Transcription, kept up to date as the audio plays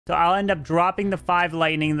So I'll end up dropping the 5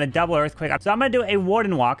 lightning, the double earthquake. So I'm going to do a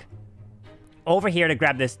warden walk over here to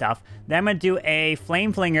grab this stuff. Then I'm going to do a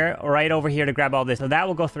flame flinger right over here to grab all this. So that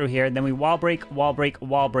will go through here. Then we wall break, wall break,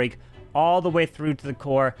 wall break, all the way through to the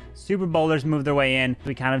core. Super bowlers move their way in.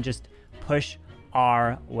 We kind of just push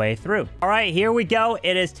our way through. All right, here we go.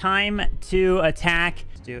 It is time to attack.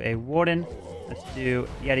 Let's do a warden. Let's do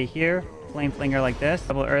Yeti here. Flame flinger like this.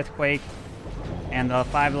 Double earthquake. And the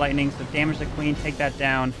 5 lightning. So damage the queen. Take that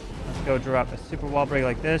down. Let's go drop a super wall break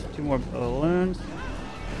like this. 2 more balloons.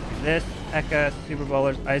 This. P.E.K.K.A. Super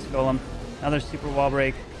bowlers. Ice golem. Another super wall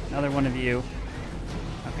break. Another one of you.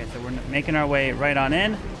 Okay, so we're making our way right on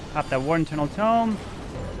in. Pop that warden eternal tome.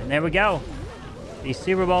 And there we go. The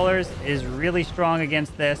super bowlers is really strong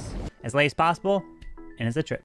against this. As late as possible. And it's a trip.